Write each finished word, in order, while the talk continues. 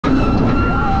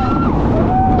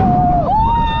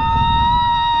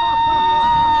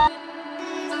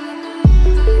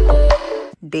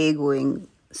day going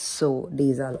so,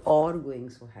 days are all going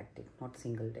so hectic, not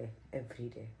single day, every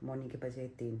day. Morning के बजे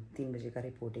 3 बजे का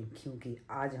reporting, क्योंकि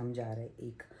आज हम जा रहे हैं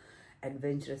एक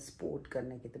एडवेंचरस स्पोर्ट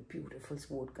करने के, तो ब्यूटीफुल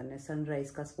स्पोर्ट करने, सनराइज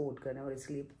का स्पोर्ट करने, और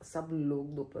इसलिए सब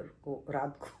लोग दोपहर को,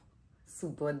 रात को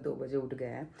सुबह 2 बजे उठ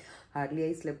गए हैं. Hardly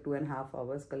I slept 2.5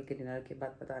 hours. कल के डिनर के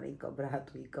बाद पता नहीं कब रात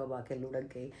हुई, कब आके लुढ़क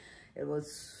गई. It was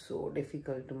so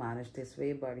difficult to manage this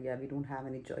way, but या we don't have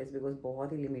any choice because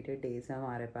बहुत ही लिमिटेड डेज है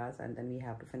हमारे पास, and then we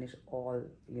have to finish all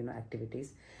activities.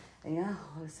 Yeah,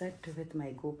 all set with my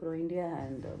GoPro India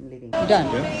and leaving. Done.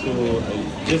 Yeah, so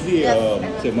just the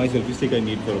say my selfie stick I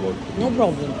need for about. No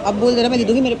problem. अब बोल दे रहा मैं दे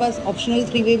दूँगी, मेरे पास optional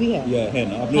 3-way भी है. Yeah, है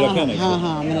ना, आपने रखा है ना?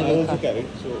 हाँ मैंने रखा. I also carried,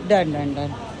 so. Done.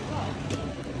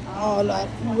 All are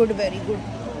good, very good.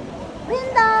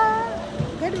 Brinda,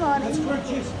 good morning. That's good.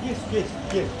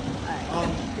 Yes.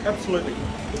 Absolutely.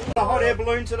 A hot air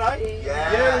balloon today.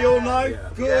 Yeah, we all know.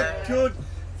 Yeah. Good.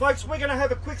 Folks, we're going to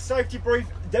have a quick safety brief,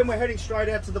 then we're heading straight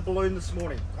out to the balloon this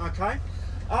morning, okay?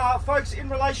 Folks,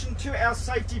 in relation to our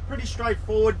safety, pretty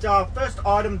straightforward. First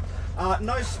item,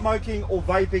 no smoking or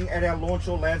vaping at our launch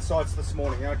or land sites this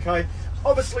morning, okay?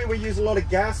 Obviously, we use a lot of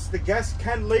gas. The gas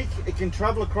can leak. It can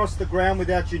travel across the ground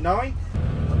without you knowing.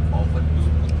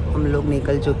 हम लोग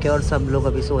निकल चुके हैं और सब लोग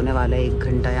अभी सोने वाले हैं. 1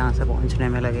 घंटा यहाँ से पहुँचने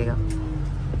में लगेगा.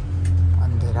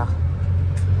 अंधेरा.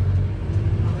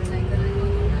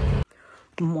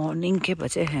 मॉर्निंग के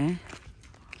बजे हैं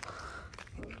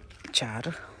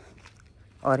 4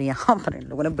 और यहाँ पर इन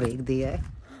लोगों ने ब्रेक दिया है.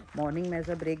 मॉर्निंग में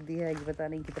ऐसा ब्रेक दिया है कि पता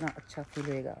नहीं कितना अच्छा फील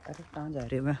होएगा. अरे कहाँ जा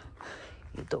रही हूँ मैं?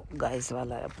 ये तो गाइस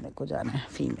वाला है, अपने को जाना है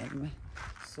फीमेल में.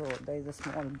 So there is a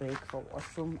small break for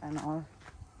washroom and all.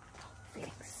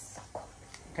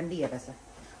 ठंडी है वैसे,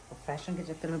 और फैशन के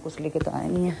चक्कर में कुछ लेके तो आए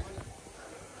नहीं है.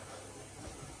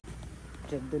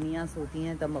 जब दुनिया सोती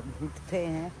है तब हम उठते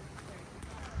हैं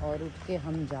और उठ के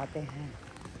हम जाते हैं.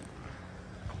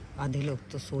 आधे लोग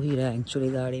तो सो ही रहे हैं एक्चुअली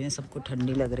गाड़ी में, सबको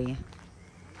ठंडी लग रही है,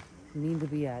 नींद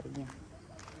भी आ रही है.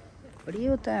 पर ये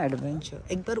होता है एडवेंचर.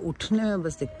 एक बार उठने में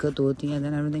बस दिक्कत होती है,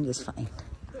 देन एवरीथिंग इज फाइन.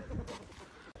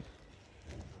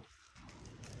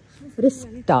 अरे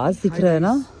स्टार्स दिख रहा है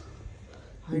ना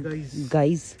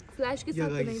गाइस. फ्लैश के साथ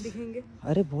तो नहीं दिखेंगे.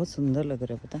 अरे बहुत सुंदर लग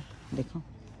रहा है, पता है, देखो.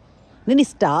 नहीं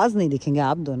स्टार्स नहीं दिखेंगे,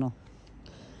 आप दोनों.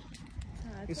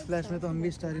 इस फ्लैश में तो हम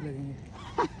भी स्टार ही लगेंगे.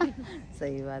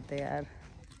 सही बात है यार.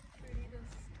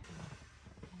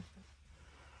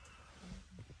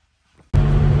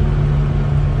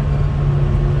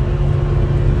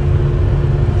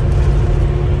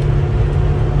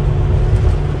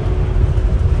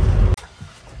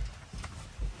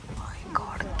 माय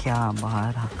गॉड, क्या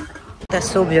बाहर. That's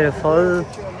so beautiful.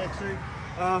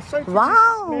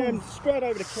 Wow. Straight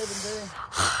over to Kevin there.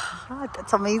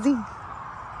 That's amazing.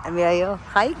 And we are here.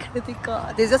 Hi, Kritika.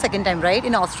 This is the second time, right?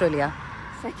 In Australia.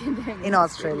 Second time. In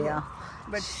Australia.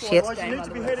 But Shit. first You time need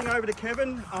to be heading over to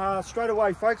Kevin straight away,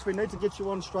 folks. We need to get you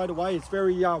on straight away. It's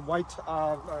very weight.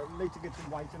 Need to get some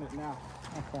weight in it now.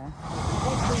 Okay.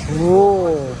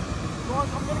 Whoa.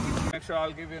 Make sure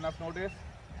I'll give you enough notice.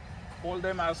 Hold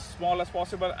them as small as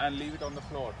possible and leave it on the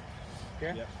floor.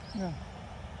 Okay? Yeah.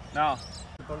 Now,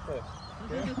 first. Okay?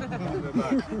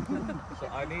 So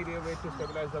I need your weight to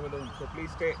stabilize the balloon. So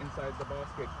please stay inside the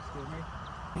basket. Excuse me.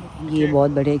 ये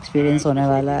बहुत बड़े experience होने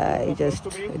वाला है. Just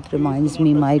it reminds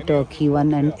me my Turkey one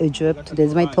and Egypt. This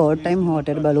is my 3rd time hot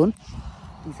air balloon.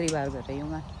 तीसरी बार कर रही हूँ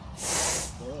मैं.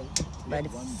 But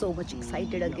it's so much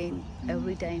excited again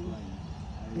every time.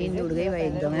 नींद उड़ गई भाई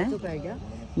एकदम है.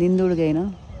 नींद उड़ गई ना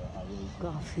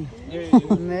काफी.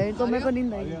 मेरे को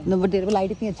नींद आई. नो बट तेरे को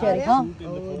लाइट इतनी अच्छी आ रही. हाँ.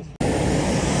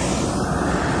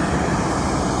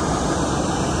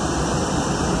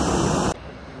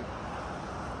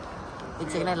 एक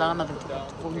सेकंड लाना मत.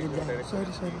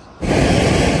 सॉरी.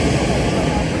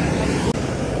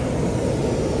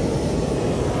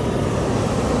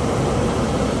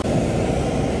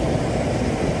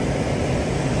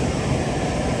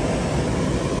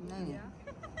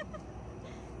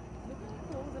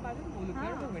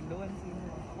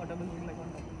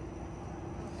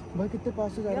 भाई कितने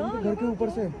पास से जा रहे हैं घर के ऊपर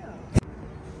से.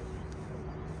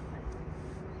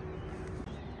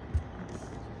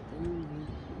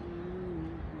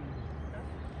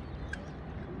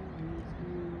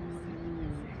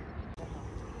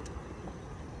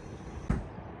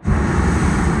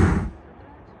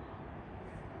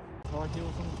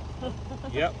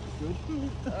 Yep. Good.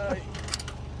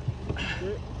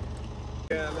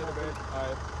 Yeah, a little bit.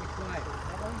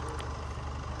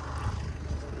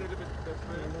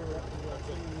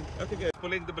 Okay, guys.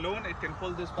 Pulling the balloon, it can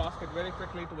pull this basket very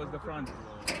quickly towards the front.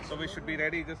 So we should be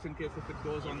ready just in case if it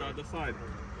goes on the other side.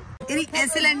 तेरी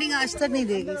ऐसे landing आज तक नहीं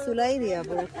देगी, सुला ही दिया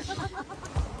पूरा।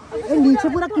 नीचे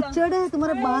पूरा कीचड़ है,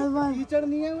 तुम्हारे बाल बाल कीचड़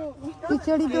नहीं है, वो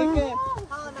कीचड़ ही तो है।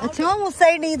 अच्छा हम उस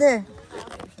साइड नहीं थे,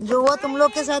 जो हुआ तुम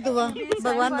लोग के साथ हुआ,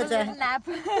 भगवान बचाए।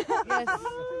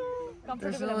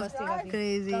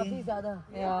 Crazy,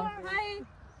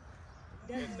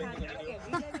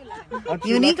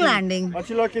 unique landing. Aren't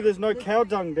you lucky there's no cow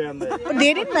dung down there?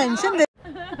 They didn't mention this.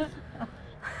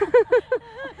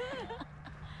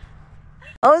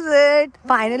 How's it?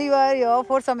 Finally you are here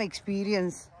for some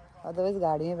experience. Otherwise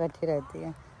गाड़ी में बैठी रहती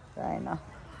है, right now.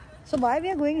 So why we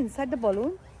are going inside the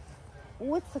balloon?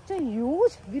 Oh, it's such a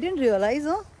huge. We didn't realize,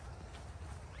 huh?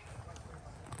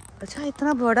 अच्छा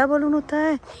इतना बड़ा balloon होता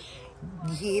है,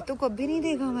 ये तो कभी नहीं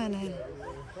देखा मैंने.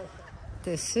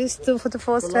 This is for the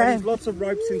first time. There's lots of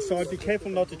ropes inside. Be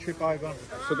careful not to trip over.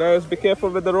 So guys, be careful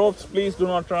with the ropes. Please do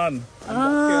not run. And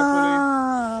walk carefully.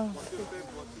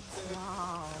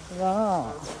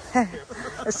 Wow.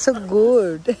 That's so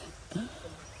good.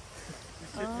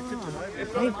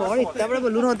 नहीं बहुत इतना बड़ा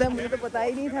balloon होता है, मुझे तो पता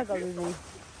ही नहीं था कभी भी.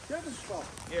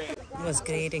 It was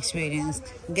great experience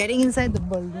getting inside the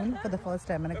balloon for the first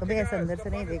time. मैंने कभी ऐसे अंदर से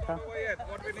नहीं देखा.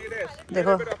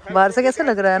 देखो बाहर से कैसे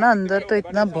लग रहा है ना, अंदर तो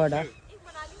इतना बड़ा.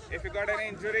 If you got any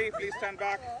injury, please stand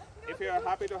back. If you are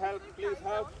happy to help, please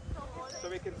help. So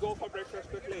we can go for breakfast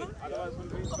quickly. Otherwise,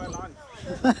 we'll reach by lunch.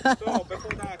 So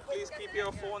before that, please keep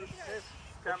your phones,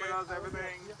 cameras,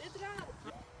 everything.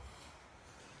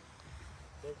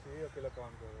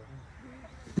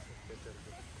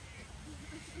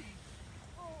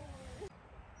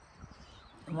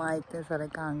 वहाँ इतने सारे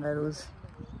kangaroos.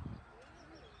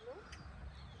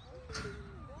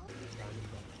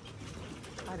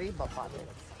 अरे बाबा रे,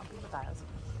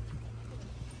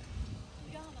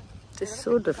 It's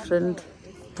so different.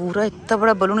 पूरा इतना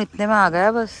बड़ा balloon इतने में आ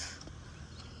गया बस.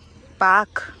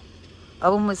 पैक.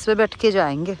 अब हम इस पे बैठ के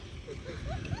जाएंगे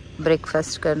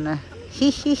ब्रेकफास्ट करना.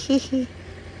 ही.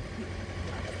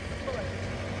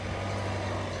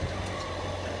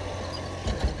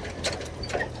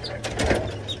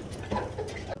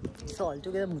 ऑल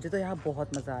टुगेदर मुझे तो यहाँ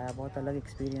बहुत मज़ा आया, बहुत अलग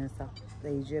एक्सपीरियंस था.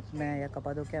 इजिप्ट में या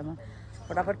कपाडोकिया में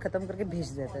फटाफट ख़त्म करके भेज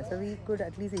देता है. So we could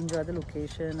at least enjoy the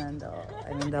location and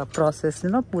I mean the process,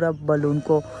 you know, पूरा बलून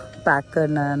को पैक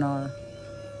करना and all.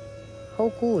 How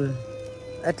cool.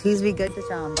 At least we get the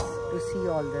chance to see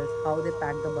all this, how they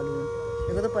pack the balloon.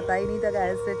 मेरे को तो पता ही नहीं था कि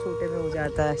ऐसे छोटे में हो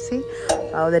जाता है. See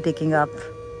how they taking up.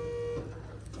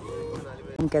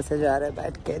 कैसे जा रहा है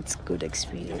बैठ के. It's good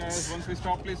experience. Once we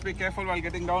stop, please be careful while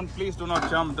getting down. Please do not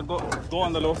jump. Go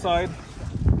on the low side.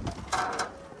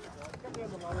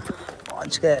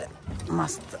 पहुंच गए,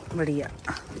 मस्त बढ़िया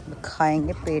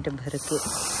खाएंगे पेट भर के.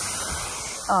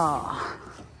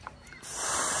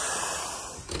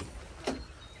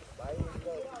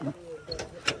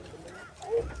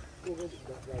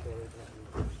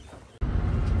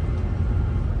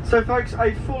 So folks, a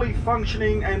fully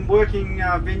functioning and working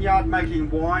vineyard making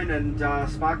wine and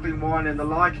sparkling wine and the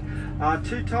like.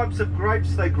 Two types of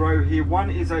grapes they grow here.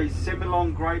 One is a Semillon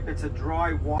grape, it's a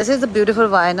dry wine. This is the beautiful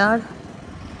vineyard.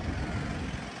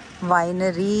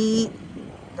 Winery.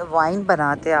 The wine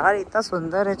बनाते हैं यार, इतना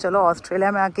सुंदर है. चलो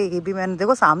Australia में आके ये भी मैंने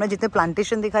देखो सामने जितने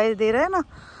प्लांटेशन दिखाई दे रहे हैं ना.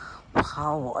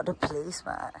 Wow, what a place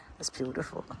man. It's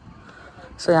beautiful.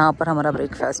 So यहाँ पर हमारा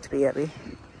ब्रेकफास्ट भी है अभी.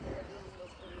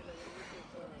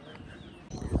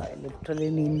 लिटरली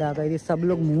नींद आ गई थी, सब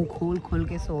लोग मुंह खोल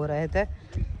के सो रहे थे.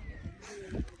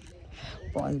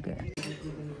 पहुंच गए.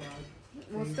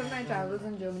 Most of my travels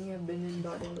in Germany have been in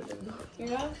Baden-Württemberg.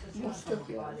 Yeah, most of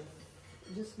it.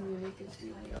 Just Munich is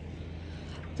really.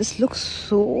 This looks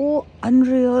so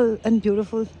unreal and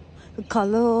beautiful. The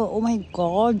color, oh my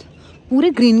god. पूरे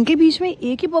ग्रीन के बीच में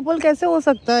एक ही पर्पल कैसे हो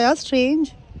सकता है यार.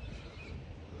 Strange.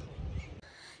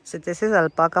 So this is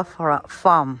alpaca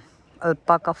farm.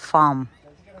 Alpaca farm.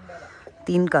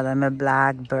 3 colour में,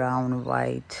 black, brown,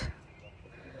 white.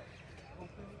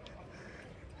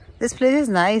 This place is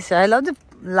nice. I love the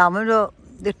lavender,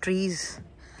 the trees.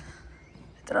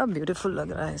 इतना ब्यूटीफुल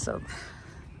लग रहा है सब.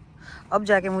 अब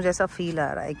जाके मुझे ऐसा फील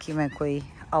आ रहा है कि मैं कोई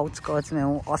आउटस्कर्ट्स में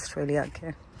हूँ ऑस्ट्रेलिया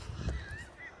के.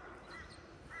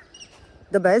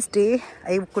 The best day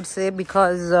I could say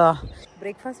because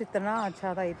breakfast इतना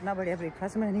अच्छा था, इतना बढ़िया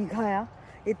ब्रेकफास्ट मैंने नहीं खाया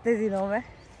इतने दिनों में.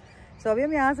 सो अभी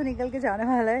हम यहाँ से निकल के जाने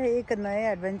वाला है एक नए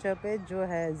एडवेंचर पे जो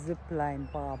है जिप लाइन.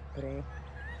 बाप रे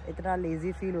इतना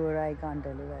लेजी फील हो रहा है. I can't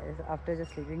tell you guys. After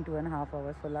just sleeping 2.5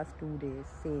 hours for last 2 days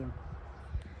same.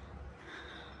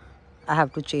 I have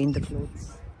to change the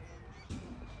clothes.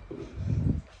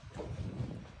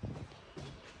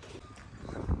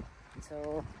 So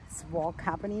it's walk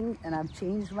happening and I've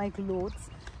changed my clothes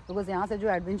because यहाँ से जो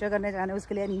adventure करने जाना है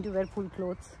उसके लिए I need to where full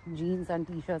clothes, jeans and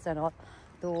T shirts and all.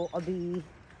 तो अभी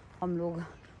हम लोग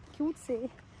क्यूट से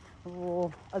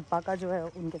वो अल्पाका जो है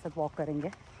उनके साथ वॉक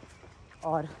करेंगे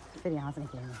और फिर यहाँ से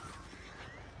निकलेंगे।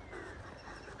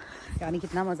 यानी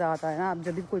कितना मज़ा आता है ना, आप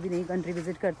जब भी कोई भी नई कंट्री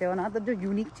विजिट करते हो ना, तब जो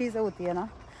यूनिक चीज़ें होती है ना,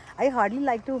 I hardly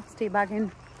like to stay back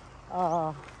in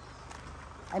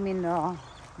I mean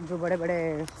जो बड़े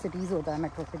बड़े सिटीज़ होता है,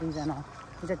 मेट्रो सिटीज़ है ना,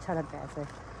 मुझे अच्छा लगता है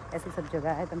ऐसी सब जगह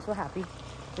है। I am so happy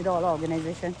with all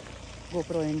organisation,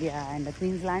 GoPro India and the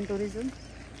Queensland Tourism.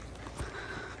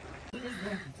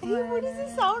 What is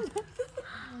this sound?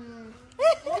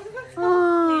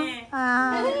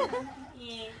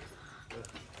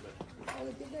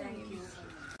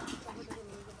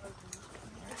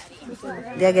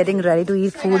 They are getting ready to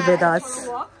eat food with us.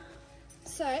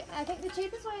 Sorry, I think the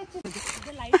cheapest way to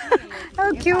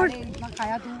How cute.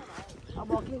 खाया तू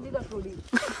अब walking भी कर थोड़ी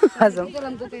Awesome. चल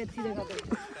हमको कहीं अच्छी जगह पे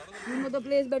you know the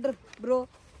place better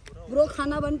bro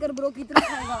खाना बंद कर ब्रो कितना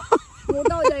खाएगा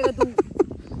मोटा हो जाएगा तू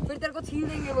फिर तेरे को छील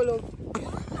देंगे वो लोग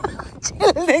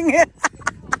छील देंगे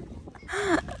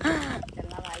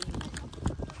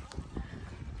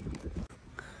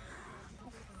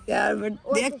Yeah, but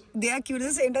they are cute at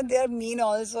the same time. They are mean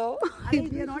also. we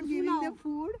are not giving them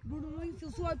food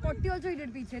सुसु और पट्टी also eat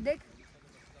it पीछे देख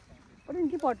और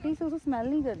इनकी पॉटी से उसको स्मेल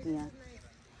नहीं करती हैं।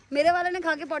 मेरे वाले ने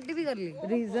खा के पट्टी भी कर ली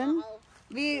Reason?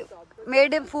 we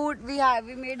made him food we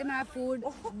made him have food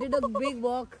did a big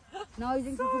walk now he's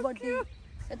in susu patti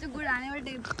such a good animal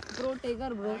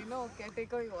taker bro I know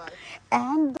caretaker you are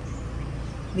And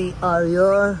we are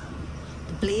here.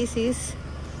 The place is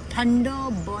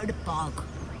Thunderbird Park.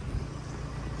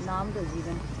 नाम तो अजीब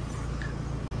है।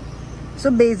 So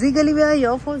basically we are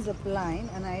here for zip line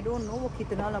and I don't know वो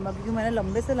कितना लंबा, क्योंकि मैंने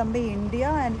लंबे से लंबे इंडिया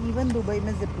एंड इवन दुबई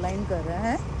में जिप लाइन कर रहे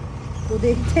हैं। तो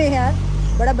देखते हैं यार,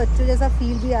 बड़ा बच्चों जैसा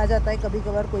फील भी आ जाता है कभी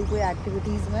कभार कोई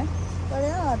एक्टिविटीज़ में। पर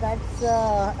यार that's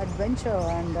adventure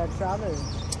and travel,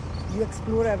 you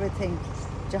explore everything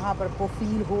जहाँ पर को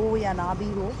फील हो या ना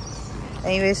भी हो।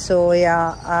 Anyway, so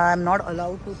yeah, I'm not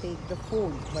allowed to take the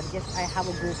phone, but yes, I have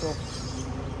a GoPro.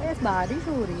 Yes, बारिश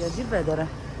हो रही है, अजीब वेदर है।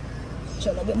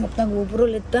 चलो अभी हम अपना GoPro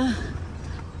लेता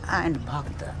and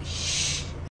भागता।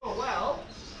 Oh, well,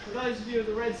 for those of you with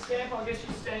the red stamp, I guess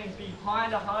you're standing behind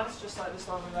a harness, just like this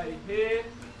lovely lady here.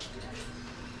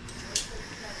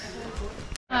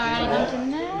 Alright, onto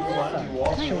next.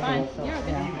 No, you're fine. You're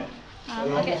okay.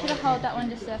 I'll get you to hold that one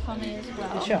just there for me as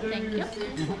well. Sure. Thank you.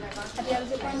 Have you ever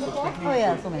zipped line before? Oh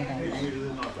yeah, so many times.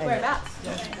 Whereabouts?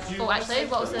 Oh, actually,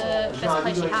 what was the best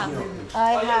place you have?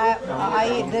 I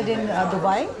did in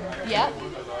Dubai Yeah.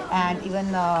 and even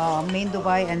main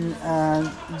Dubai and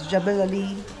Jebel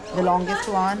Ali, the longest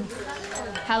one.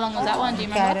 How long was that one? Do you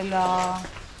remember? Kerala,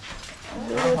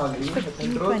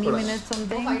 15-20 minutes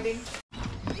something.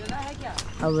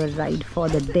 Our ride for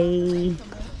the day.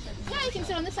 Yeah, you can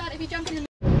sit on this side if you jump in the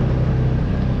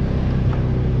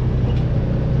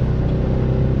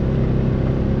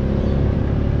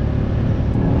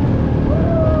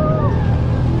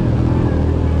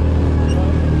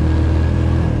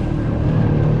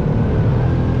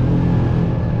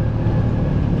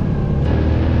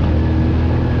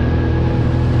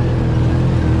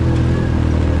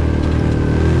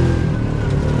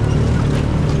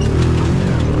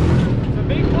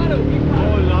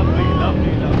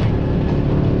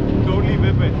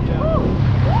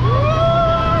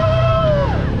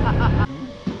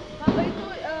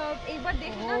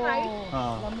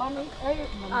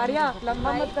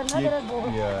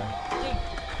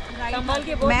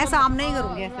मैं सामने ही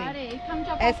करूँगी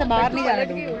ऐसे बाहर नहीं जाने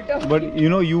दूँगी। But you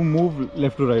know, you move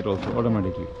left to right also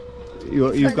automatically.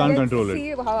 You can't control it.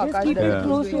 Just keep it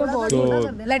close to your body.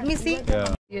 So Let me see.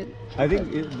 yeah, I think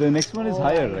the next one is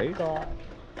higher, right?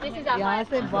 This is our यहाँ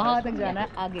से वहाँ तक जाना है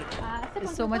आगे। sit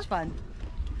It's so much fun.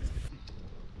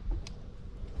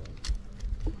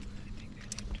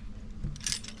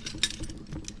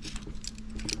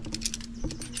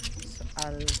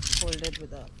 I'll hold it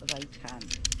with the right hand.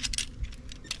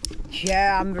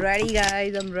 Yeah, I'm ready,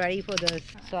 guys. I'm ready for this.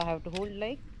 So I have to hold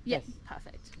like Yes,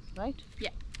 perfect. right? Yeah.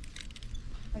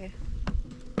 Okay.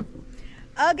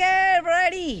 Okay,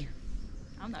 ready.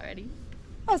 I'm not ready.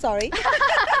 Oh, sorry.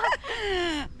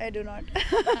 I do not.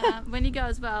 When you go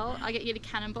as well, I get you to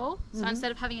cannonball. So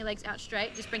instead of having your legs out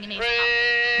straight, just bring your knees up.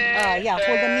 Yeah,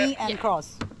 hold the knee and Yeah.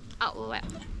 cross. Up all the way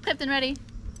up. Clifton, ready?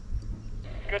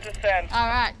 Good to stand.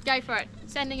 Alright, go for it.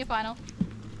 Sending your final.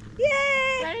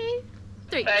 Yay! Ready?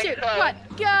 3, Thanks, 2, guys. 1,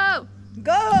 go!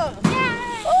 Go!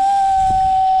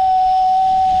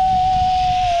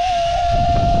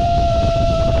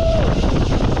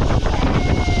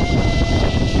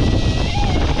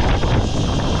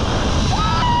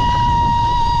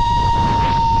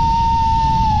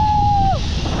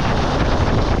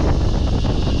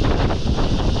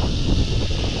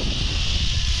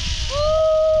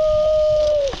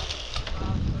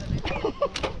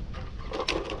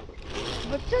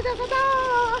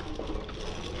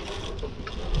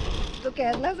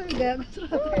 Kerala से गया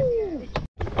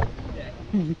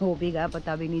हो भी गया,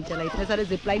 पता भी नहीं चला। इतने सारे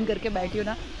जिप लाइन करके बैठी हूँ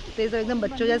ना, तो ये एकदम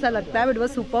बच्चों जैसा लगता है, बट वो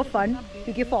सुपर फन।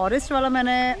 क्योंकि फॉरेस्ट वाला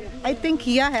मैंने आई थिंक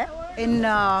किया है इन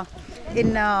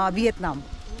वियतनाम।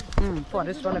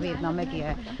 फॉरेस्ट वाला वियतनाम में किया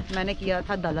है, मैंने किया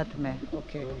था दलत में।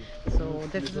 Okay, so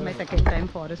this is my second time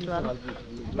forest वाला,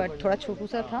 बट थोड़ा छोटू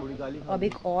सा था। अब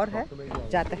एक और है,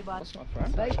 जाते हैं।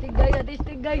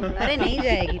 अरे नहीं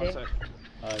जाएगी रे,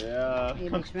 ये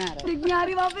बीच में आ रहा है। नहीं आ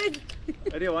रही वापस।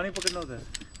 अरे वहाँ नहीं पकड़ना होता है।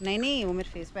 नहीं वो मेरे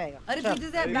फेस पे आएगा। अरे सीधे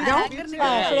से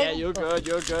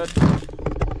You're good.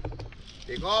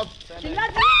 Take off.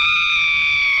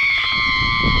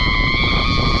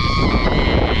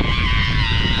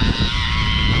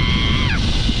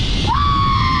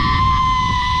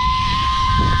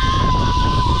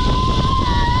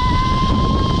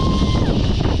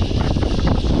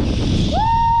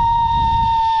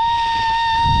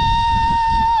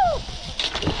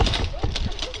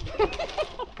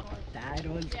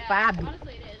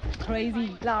 Crazy,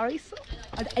 Clarice.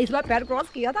 इस बार पैर क्रॉस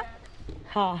किया था।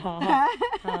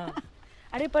 हाँ।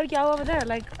 अरे पर क्या हुआ पता है,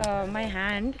 like my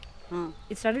hand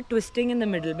it started twisting in the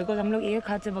middle, because हम लोग एक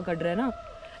हाथ से पकड़ रहे हैं ना,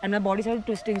 and my body started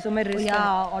twisting, so my wrist.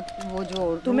 और वो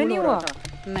जो तुम्हें नहीं हुआ?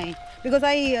 नहीं, because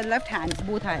I left hands,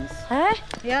 both hands. है?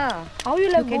 या how you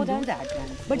left can both do hands? that, man.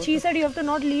 But she said you have to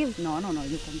not leave. No,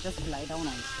 you can just lie down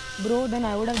and Bro, then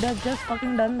I would have just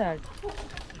fucking done that.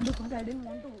 Because I didn't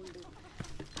want to hold it.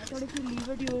 I thought if you leave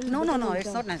it, you will. no,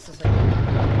 it's not necessary.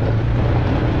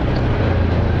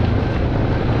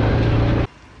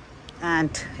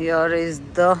 And here is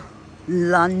the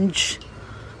lunch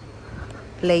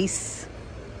place,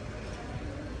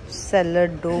 cellar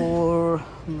door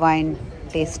wine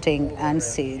tasting and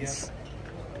sales,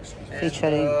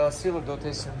 featuring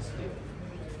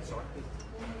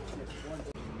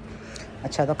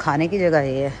अच्छा, तो खाने की जगह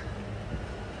ये है,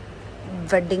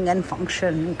 wedding and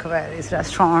function inquiries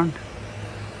restaurant.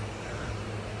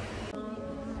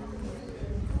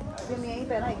 यहीं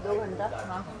पे ना 1-2 घंटा।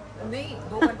 नहीं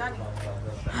 2 घंटा नहीं।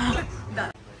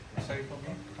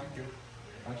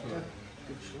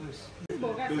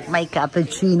 My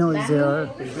cappuccino is here.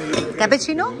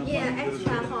 Cappuccino? Yeah,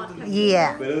 extra hot. Yeah,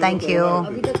 thank you.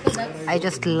 I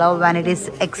just love when it is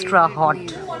extra hot.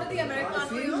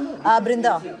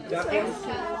 Brinda.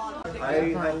 I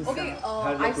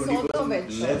saw the veg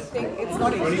thing. It's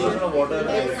not 20% of water.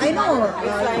 I know.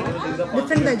 It's like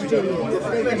different vegetarians.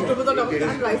 Vegetables are double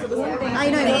and rice are the same.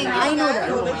 I know that.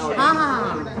 हाँ.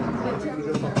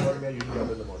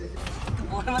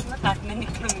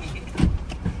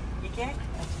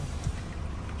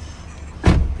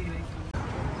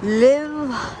 Live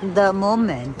the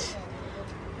moment.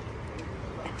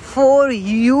 4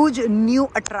 huge new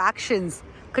attractions.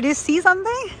 Could you see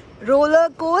something? Roller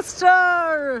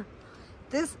coaster.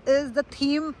 This is the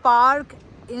theme park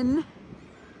in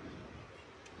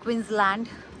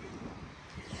Queensland.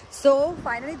 So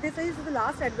finally this is the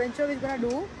last adventure we're gonna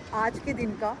do. आज के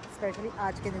दिन का, specially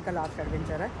आज के दिन का last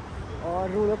adventure है, और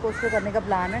रोलर कोस्टर करने का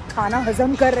प्लान है। खाना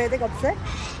हजम कर रहे थे कब से,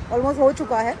 ऑलमोस्ट हो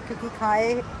चुका है, क्योंकि खाए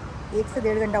 1 से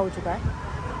 1.5 घंटा हो चुका है।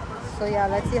 सो या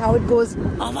let's see how it goes.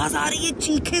 आवाज आ रही है,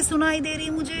 चीखें सुनाई दे रही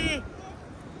है मुझे।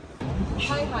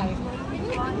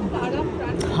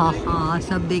 हाँ,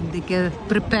 सब देख के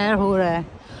प्रिपेयर हो रहा है।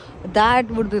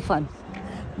 दैट वुड बी फन,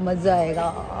 मजा आएगा।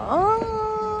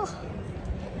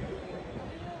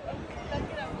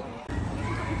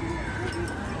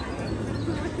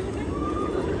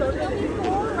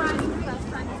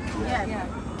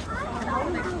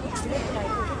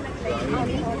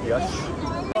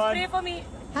 Pray for me.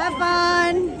 Have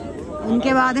fun.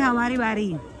 उनके बाद है हमारी बारी।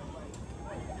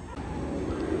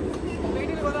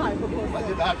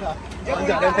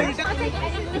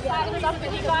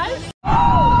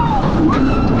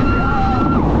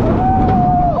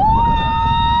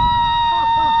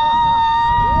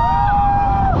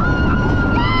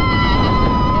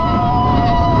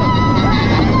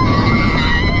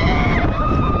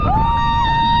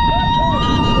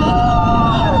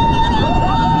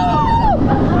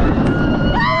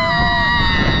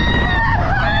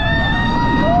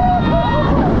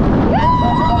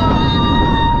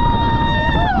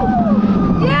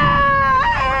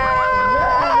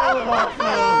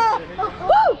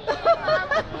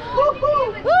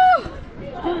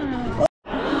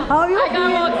 How you feel? I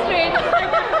can't walk straight.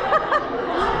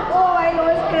 Oh my god,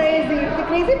 it's crazy. The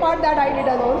crazy part that I did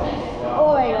alone.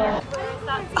 Oh my god.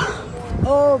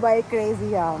 Oh my crazy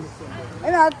यार।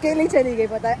 मैं अकेली चली गई,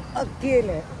 पता है,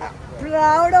 अकेले।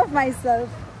 Proud of myself.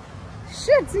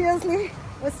 Shit, seriously,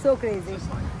 it was so crazy.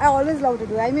 I always love to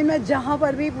do. I mean, मैं जहाँ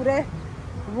पर भी पूरे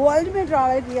वर्ल्ड में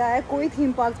ट्रैवल किया है, कोई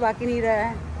थीम पार्क बाकी नहीं रहा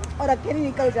है। और अकेली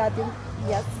निकल जाती हूँ।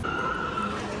 यस।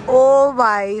 ओ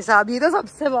भाई साहब, ये तो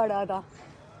सबसे बड़ा था।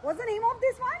 What's the name of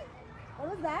this one? What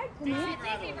was that?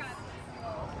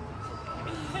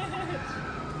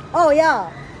 Oh yeah,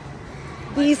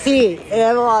 BC.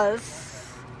 It was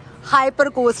hyper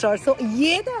coaster. So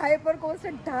ये था hyper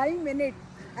coaster 2.5 minute.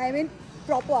 I mean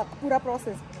proper पूरा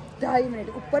process 2.5 मिनट.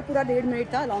 ऊपर पूरा 1.5 मिनट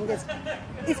था longest.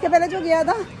 इसके पहले जो गया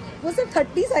था वो सिर्फ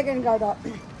 30 सेकंड का था.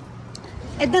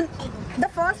 And then the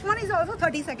first one is also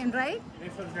 30 seconds, right?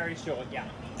 This one's very short, yeah.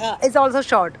 It's also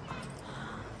short.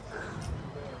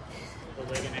 But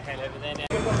we're going to head over there now.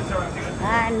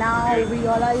 And now we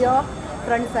all are here,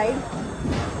 front side.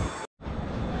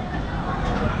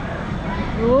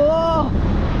 Oh,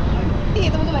 ये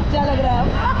तो मुझे बच्चा लग रहा है.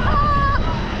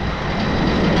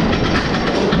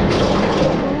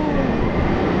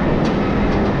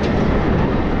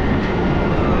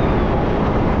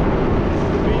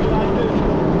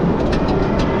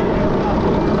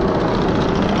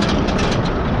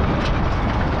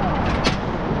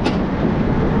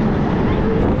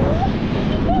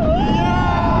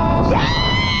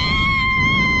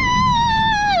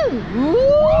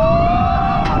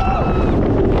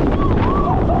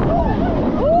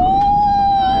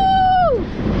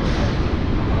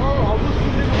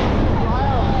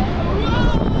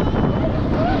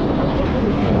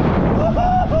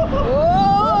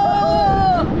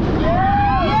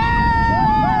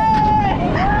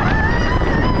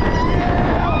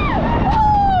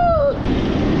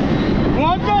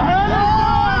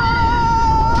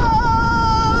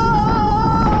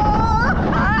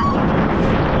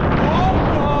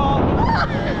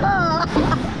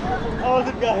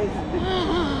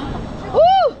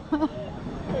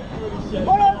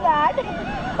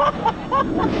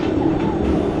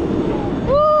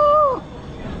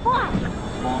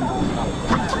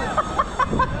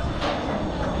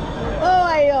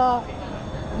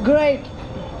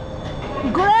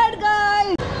 Great,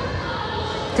 guys.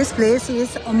 This place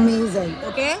is amazing.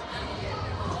 Okay,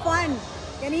 fun.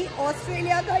 यानी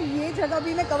Australia का ये जगह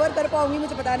भी मैं कवर कर पाऊंगी,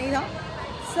 मुझे पता नहीं था.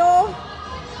 So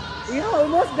we are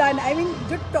almost done. I mean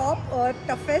जो top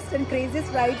toughest and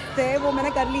craziest rides थे वो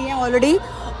मैंने कर ली हैं ऑलरेडी.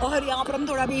 और यहाँ पर हम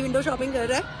थोड़ा भी विंडो शॉपिंग कर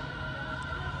रहे हैं.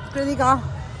 Kritika,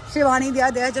 Shivani, they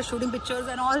are just shooting pictures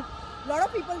and all. Lot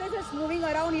of people, they're just moving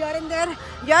around here and there.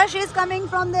 Yash is coming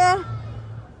from there.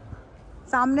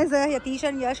 सामने से यतीश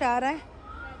एंड यश आ रहा है.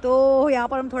 तो यहाँ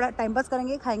पर हम थोड़ा टाइम पास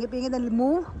करेंगे, खाएंगे पिएंगे, then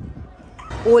move.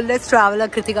 Oldest traveller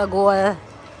Kritika Goa.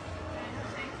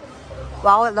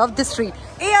 Wow, I love this street.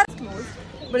 Hey,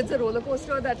 but it's a roller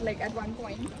coaster that like at one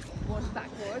point was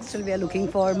backwards. Still we are looking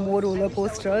for more roller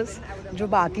coasters. जो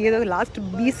बाकी है तो last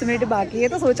 20 minute बाकी है,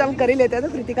 तो सोचा हम कर ही लेते हैं.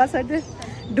 तो कृतिका सर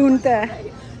ढूंढते हैं.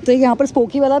 तो यहाँ पर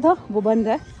स्पोकी वाला था, वो बंद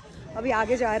है. अभी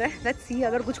आगे जा रहा है. लेट्स सी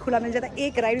अगर कुछ खुला मिल जाता है.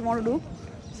 एक ride we want to do,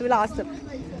 so will ask them.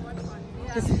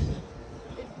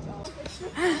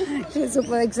 She's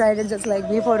super excited just like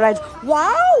me for rides.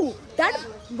 Wow, that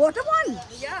bottom one.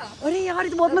 Yeah. अरे यार ये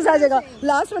तो बहुत मजा आ जाएगा.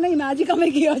 लास्ट मैंने इमेजिका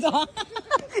में किया था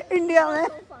इंडिया में.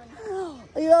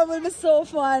 Yeah, it will be so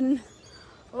fun.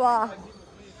 Wow.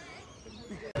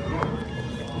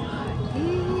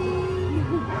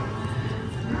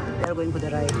 We are going for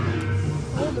the ride.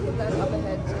 Oh, look at that up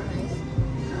ahead. So nice.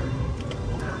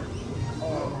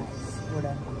 Oh, nice. Well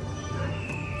done.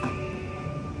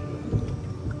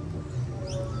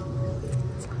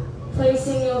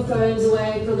 Placing your phones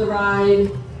away for the ride.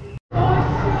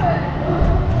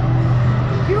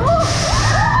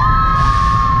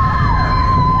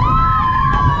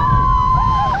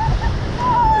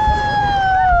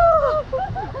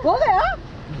 हो गया?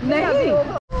 नहीं.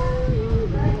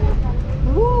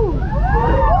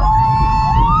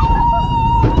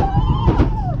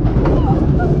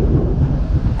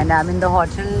 And I'm in the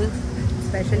hotel,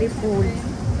 especially pool.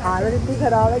 हालत इतनी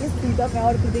खराब है कि सीधा मैं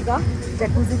और कृतिका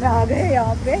जैकुजी में आ गए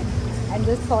यहाँ पे. And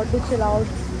just thought to chill out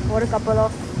for a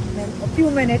few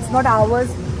minutes, not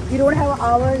hours. We don't have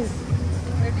hours.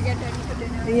 We have to get ready for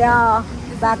dinner. Yeah,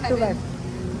 back to back.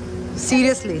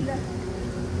 Seriously.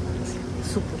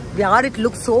 Super. यार, it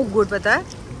looks so good, पता है?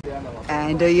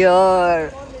 And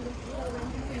here.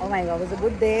 Oh my God, it was a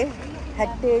good day.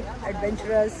 Hectic,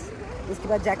 adventurous. उसके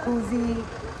बाद जैकुजी.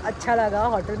 अच्छा लगा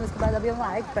hotel में. उसके बाद अभी हम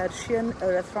आए पर्शियन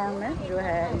रेस्टोरेंट में जो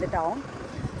है इन द टाउन.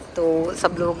 तो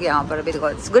सब लोग यहाँ पर अभी देखो,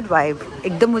 इट्स गुड वाइब.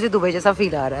 एकदम मुझे दुबई जैसा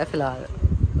फील आ रहा है फिलहाल.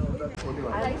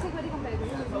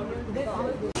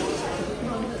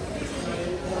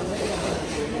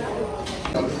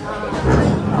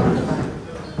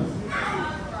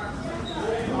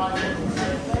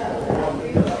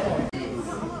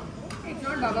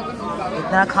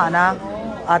 इतना खाना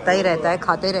आता ही रहता है,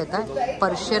 खाते ही रहता है।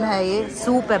 पर्शियन है ये,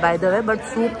 सूप है by the way, but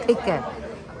soup thick है।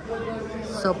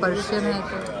 सो पर्शियन है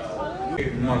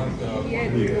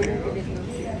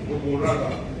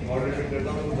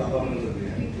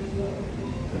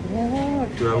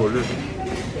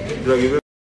क्या